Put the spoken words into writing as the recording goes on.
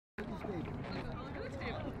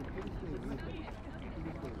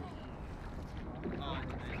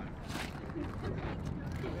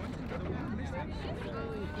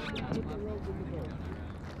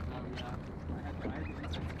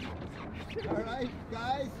All right,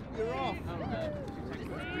 guys, you're off.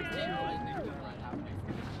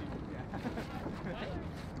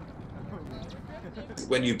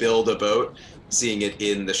 When you build a boat, seeing it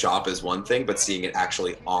in the shop is one thing, but seeing it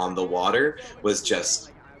actually on the water was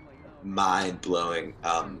just mind-blowing.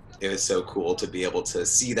 It was so cool to be able to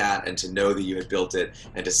see that and to know that you had built it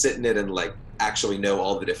and to sit in it and like actually know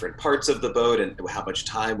all the different parts of the boat and how much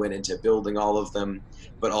time went into building all of them,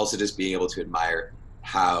 but also just being able to admire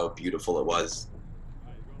how beautiful it was.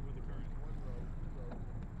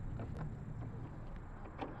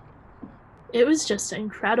 It was just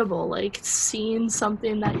incredible, like seeing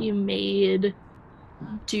something that you made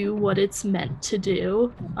do what it's meant to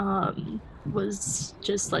do was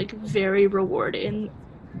just like very rewarding.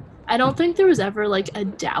 I don't think there was ever like a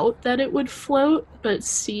doubt that it would float, but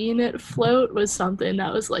seeing it float was something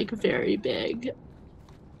that was like very big.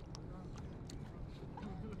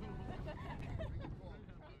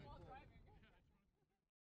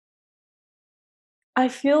 I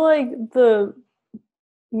feel like the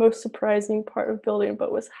most surprising part of building a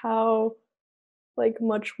boat was how like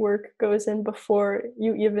much work goes in before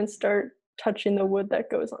you even start touching the wood that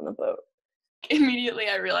goes on the boat. Immediately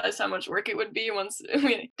I realized how much work it would be once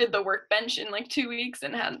we did the workbench in like 2 weeks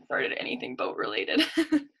and hadn't started anything boat related.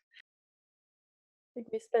 Like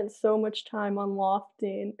we spent so much time on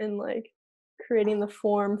lofting and like creating the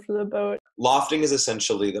form for the boat. Lofting is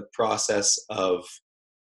essentially the process of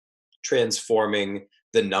transforming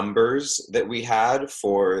the numbers that we had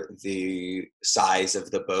for the size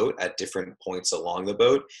of the boat at different points along the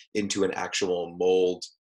boat into an actual mold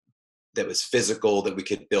that was physical that we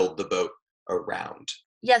could build the boat around.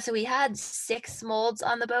 Yeah, so we had 6 molds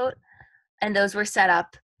on the boat, and those were set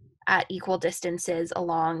up at equal distances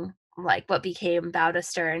along like what became bow to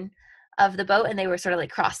stern of the boat, and they were sort of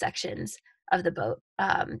like cross sections of the boat,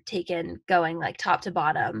 taken going like top to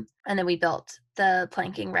bottom, and then we built the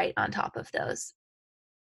planking right on top of those.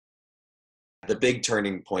 The big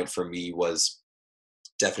turning point for me was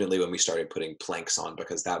definitely when we started putting planks on,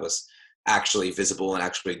 because that was actually visible and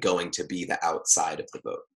actually going to be the outside of the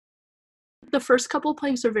boat. The first couple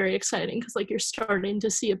planks are very exciting because like you're starting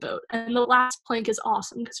to see a boat, and the last plank is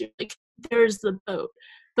awesome because you're like, there's the boat.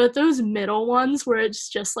 But those middle ones where it's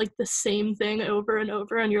just like the same thing over and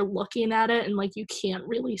over and you're looking at it and like you can't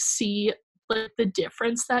really see like the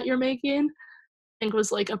difference that you're making, I think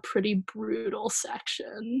was like a pretty brutal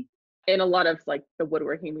section. In a lot of like the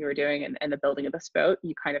woodworking we were doing and the building of this boat,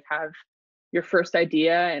 you kind of have your first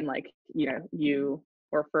idea and like,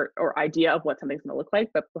 or idea of what something's going to look like,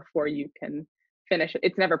 but before you can finish it,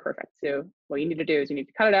 it's never perfect. So what you need to do is you need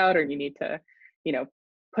to cut it out, or you need to,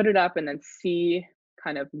 put it up and then see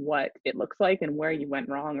kind of what it looks like and where you went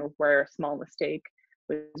wrong or where a small mistake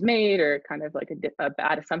was made or kind of like a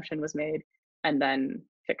bad assumption was made, and then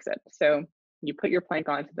fix it. So you put your plank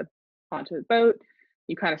onto the boat,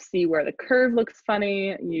 you kind of see where the curve looks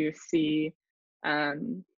funny, you see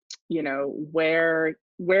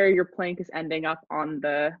where your plank is ending up on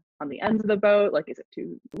the ends of the boat, like is it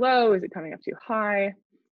too low, is it coming up too high,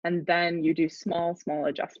 and then you do small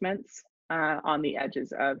adjustments on the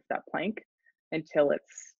edges of that plank until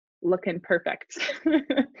it's looking perfect.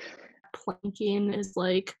 Planking is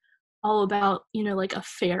like all about, like a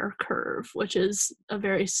fair curve, which is a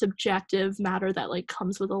very subjective matter that like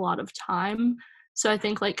comes with a lot of time. So I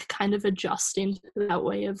think like kind of adjusting to that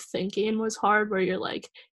way of thinking was hard, where you're like,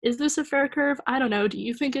 is this a fair curve? I don't know. Do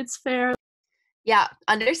you think it's fair? Yeah,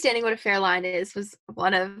 understanding what a fair line is was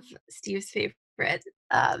one of Steve's favorite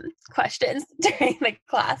questions during the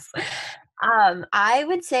class. I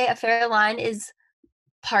would say a fair line is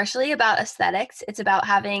partially about aesthetics. It's about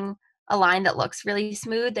having a line that looks really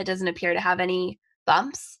smooth, that doesn't appear to have any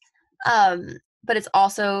bumps. But it's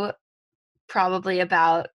also probably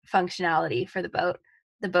about functionality for the boat.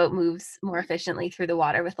 The boat moves more efficiently through the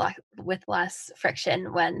water with less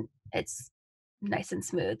friction when it's nice and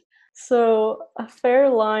smooth. So a fair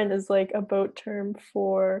line is like a boat term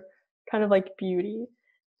for kind of like beauty.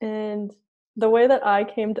 And the way that I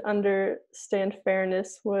came to understand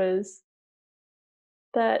fairness was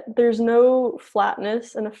that there's no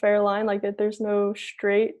flatness in a fair line, like that there's no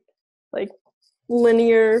straight, like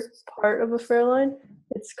linear part of a fair line.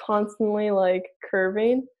 It's constantly like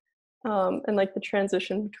curving. And like the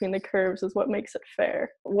transition between the curves is what makes it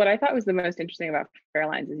fair. What I thought was the most interesting about fair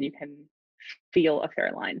lines is you can feel a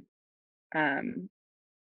fair line. And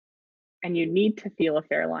you need to feel a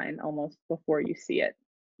fair line almost before you see it,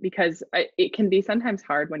 because it can be sometimes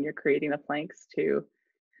hard when you're creating the planks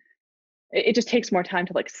it just takes more time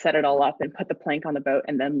to like set it all up and put the plank on the boat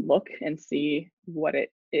and then look and see what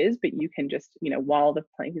it is, but you can just, while the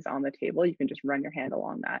plank is on the table, you can just run your hand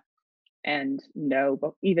along that and know,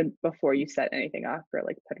 even before you set anything up or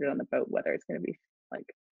like put it on the boat, whether it's going to be like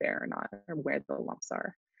fair or not, or where the lumps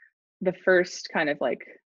are. The first kind of like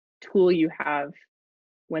tool you have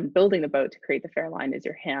when building the boat to create the fair line is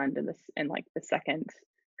your hand, and like the second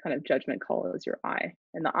kind of judgment call is your eye.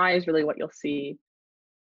 And the eye is really what you'll see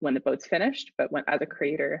when the boat's finished, but as a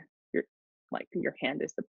creator, your hand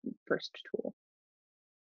is the first tool.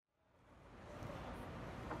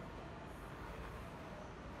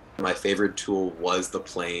 My favorite tool was the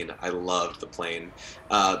plane. I loved the plane.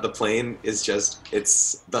 The plane is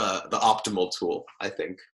it's the optimal tool, I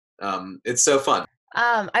think. It's so fun.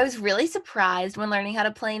 I was really surprised when learning how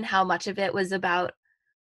to plane how much of it was about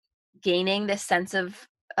gaining this sense of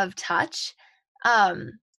touch.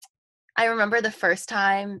 I remember the first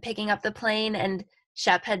time picking up the plane, and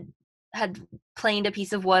Shep had planed a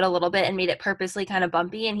piece of wood a little bit and made it purposely kind of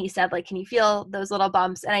bumpy, and he said, like, can you feel those little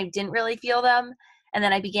bumps? And I didn't really feel them. And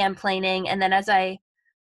then I began planing, and then as I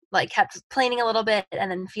like kept planing a little bit and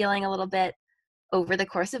then feeling a little bit over the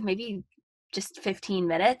course of maybe just 15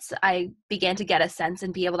 minutes, I began to get a sense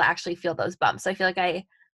and be able to actually feel those bumps. So I feel like I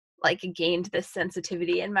gained this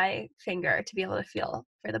sensitivity in my finger to be able to feel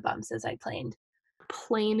for the bumps as I planed.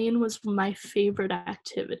 Planing was my favorite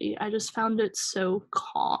activity. I just found it so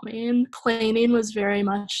calming. Planing was very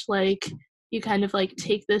much like you kind of like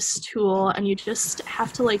take this tool and you just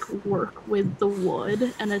have to like work with the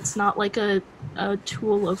wood, and it's not like a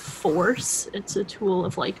tool of force, it's a tool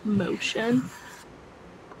of like motion.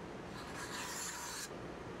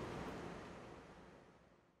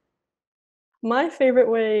 My favorite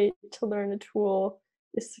way to learn a tool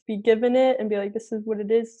is to be given it and be like, this is what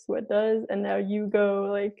it is, this is what it does, and now you go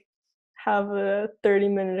like have a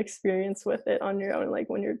 30-minute experience with it on your own, like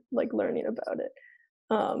when you're like learning about it.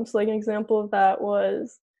 So like an example of that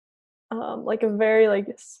was like a very like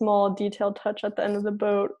small detailed touch at the end of the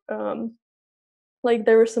boat. Like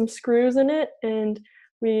there were some screws in it, and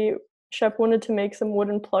Shep wanted to make some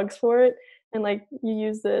wooden plugs for it, and like you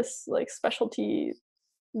use this like specialty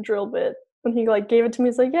drill bit. When he like gave it to me,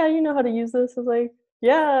 he's like, yeah, you know how to use this. I was like,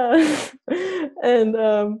 yeah.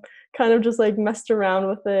 And kind of just like messed around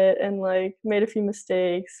with it and like made a few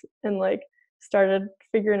mistakes and like started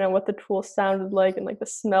figuring out what the tool sounded like and like the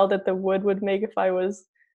smell that the wood would make if I was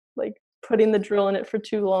like putting the drill in it for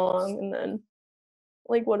too long, and then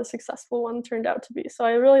like what a successful one turned out to be. So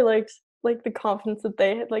I really liked like the confidence that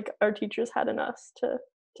they had, like our teachers had in us to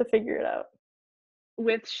figure it out.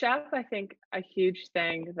 With Chef, I think a huge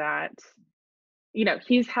thing that,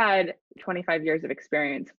 he's had 25 years of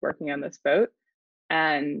experience working on this boat.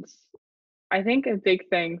 And I think a big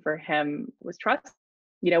thing for him was trust.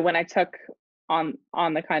 When I took on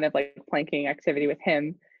the kind of like planking activity with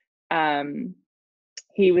him,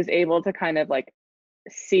 he was able to kind of like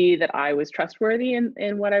see that I was trustworthy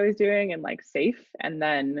in what I was doing and like safe. And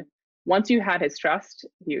then once you had his trust,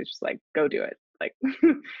 he was just like, go do it. Like,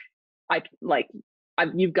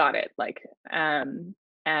 you've got it.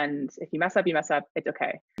 And if you mess up, it's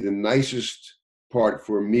okay. The nicest part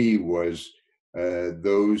for me was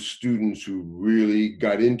those students who really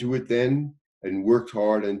got into it then and worked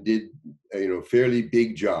hard and did, fairly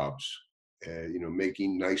big jobs,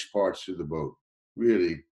 making nice parts of the boat.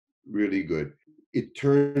 Really, really good. It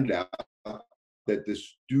turned out that the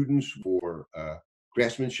students for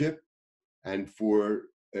craftsmanship and for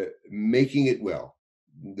making it well,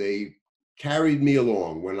 they carried me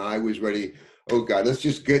along when I was ready. Oh God, let's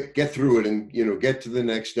just get through it and get to the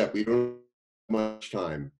next step. We don't have much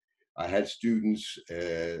time. I had students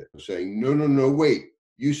saying, no, wait.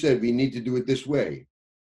 You said we need to do it this way.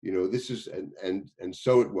 This is and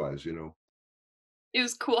so it was. It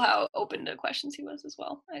was cool how open to questions he was as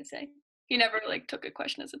well, I'd say. He never like took a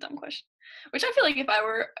question as a dumb question, which I feel like if I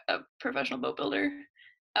were a professional boat builder,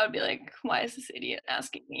 I would be like, why is this idiot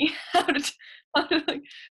asking me how to like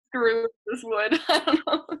screw this wood? I don't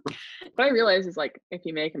know. What I realized is like if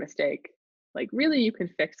you make a mistake, like really you can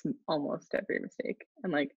fix almost every mistake.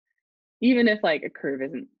 And like even if like a curve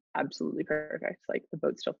isn't absolutely perfect, like the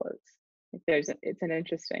boat still floats. Like it's an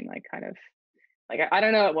interesting like kind of like I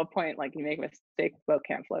don't know at what point like you make a mistake, the boat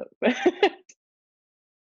can't float. But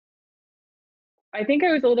I think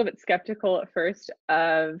I was a little bit skeptical at first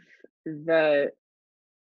of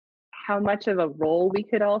how much of a role we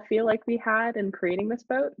could all feel like we had in creating this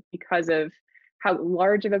boat because of how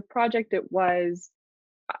large of a project it was.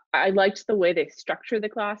 I liked the way they structured the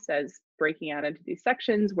class as breaking out into these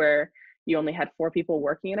sections where you only had 4 people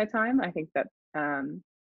working at a time. I think that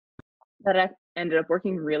that ended up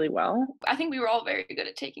working really well. I think we were all very good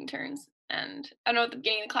at taking turns, and I know at the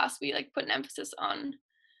beginning of the class we like put an emphasis on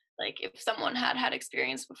like if someone had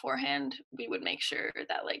experience beforehand, we would make sure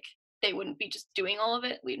that like they wouldn't be just doing all of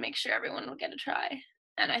it. We'd make sure everyone would get a try.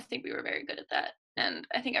 And I think we were very good at that. And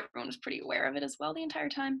I think everyone was pretty aware of it as well the entire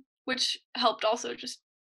time, which helped also just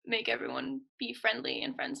make everyone be friendly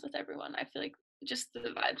and friends with everyone. I feel like just the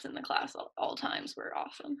vibes in the class all times were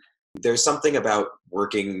awesome. There's something about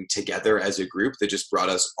working together as a group that just brought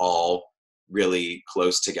us all really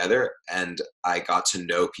close together, and I got to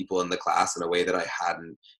know people in the class in a way that I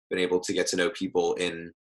hadn't been able to get to know people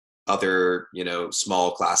in other,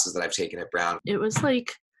 small classes that I've taken at Brown. It was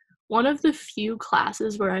like one of the few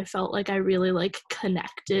classes where I felt like I really like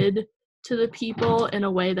connected to the people in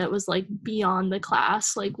a way that was like beyond the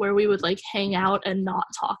class, like where we would like hang out and not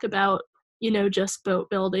talk about, just boat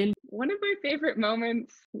building. One of my favorite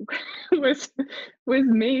moments was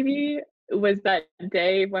that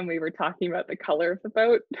day when we were talking about the color of the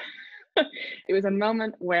boat. It was a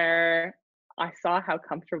moment where I saw how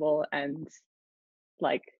comfortable and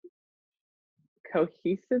like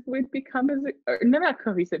cohesive we'd become or not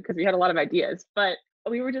cohesive because we had a lot of ideas, but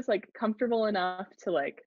we were just like comfortable enough to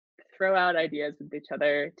like throw out ideas with each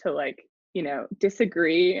other, to like,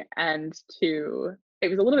 disagree, and it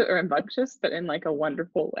was a little bit rambunctious, but in like a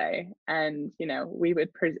wonderful way. And,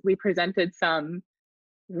 we presented some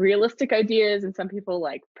realistic ideas, and some people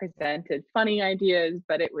like presented funny ideas,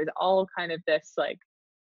 but it was all kind of this like,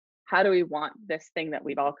 how do we want this thing that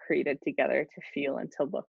we've all created together to feel and to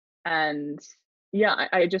look? And yeah,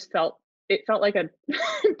 I just felt like a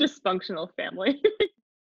dysfunctional family.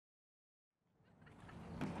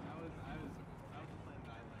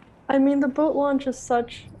 I mean, the boat launch was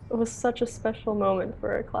such a special moment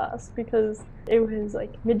for our class because it was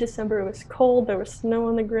like mid-December, it was cold, there was snow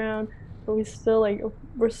on the ground, but we still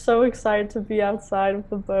we're so excited to be outside with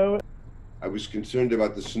the boat. I was concerned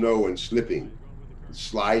about the snow and slipping,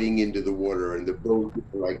 sliding into the water, and the boat,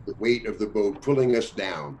 like the weight of the boat pulling us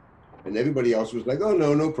down. And everybody else was like, oh,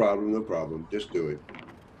 no problem, just do it.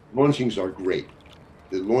 Launchings are great.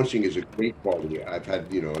 The launching is a great party. I've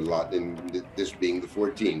had, a lot, in this being the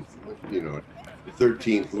 14th, the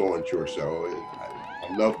 13th launch or so.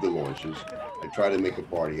 I love the launches. I try to make a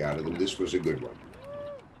party out of them. This was a good one.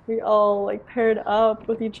 We all like paired up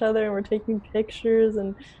with each other and were taking pictures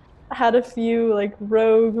and had a few like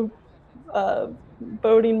rogue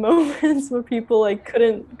boating moments where people like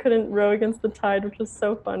couldn't row against the tide, which was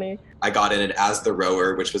so funny. I got in it as the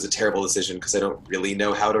rower, which was a terrible decision because I don't really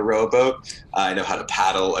know how to row a boat. I know how to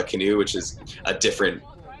paddle a canoe, which is a different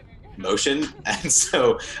motion. And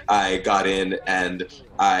so I got in and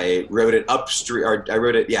I rowed it upstream, I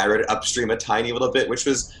rowed it upstream a tiny little bit, which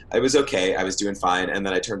was okay. I was doing fine. And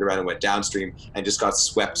then I turned around and went downstream and just got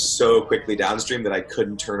swept so quickly downstream that I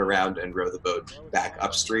couldn't turn around and row the boat back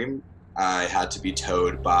upstream. I had to be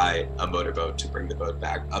towed by a motorboat to bring the boat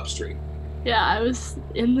back upstream. Yeah, I was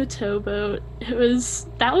in the towboat.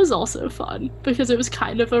 That was also fun because it was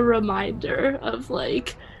kind of a reminder of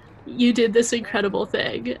like, you did this incredible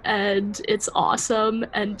thing and it's awesome,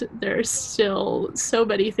 and there's still so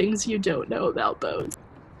many things you don't know about boats.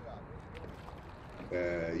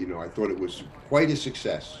 I thought it was quite a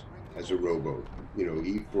success as a rowboat.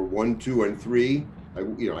 For 1, 2, and 3, I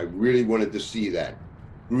really wanted to see that.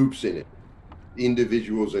 Groups in it,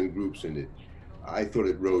 individuals and groups in it. I thought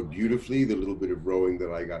it rowed beautifully, the little bit of rowing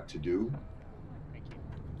that I got to do.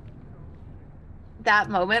 That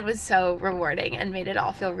moment was so rewarding and made it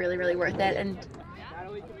all feel really, really worth it. And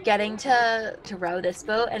getting to row this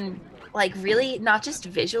boat and like really not just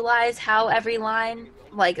visualize how every line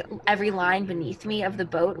beneath me of the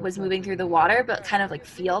boat was moving through the water, but kind of like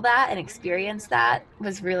feel that and experience that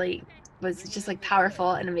was just like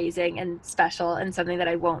powerful and amazing and special, and something that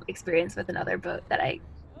I won't experience with another boat that I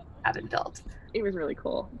haven't built. It was really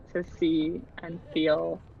cool to see and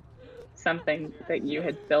feel something that you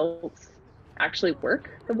had built actually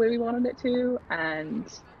work the way we wanted it to, and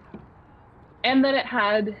that it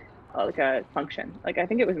had like a function. Like, I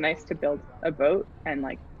think it was nice to build a boat and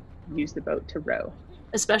like use the boat to row.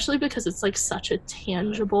 Especially because it's like such a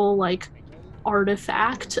tangible like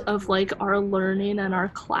artifact of like our learning and our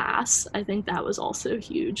class. I think that was also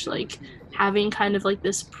huge, like having kind of like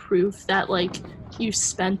this proof that like you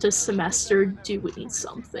spent a semester doing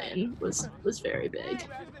something was very big.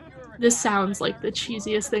 This sounds like the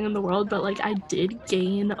cheesiest thing in the world, but like I did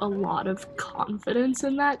gain a lot of confidence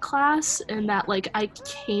in that class, and that like I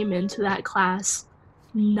came into that class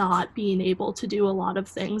not being able to do a lot of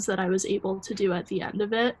things that I was able to do at the end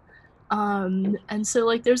of it. And so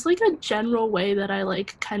like there's like a general way that I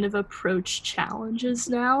like kind of approach challenges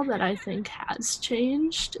now that I think has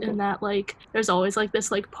changed, and that like there's always like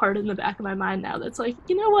this like part in the back of my mind now that's like,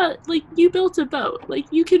 you know what, like you built a boat, like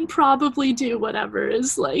you can probably do whatever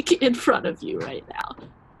is like in front of you right now.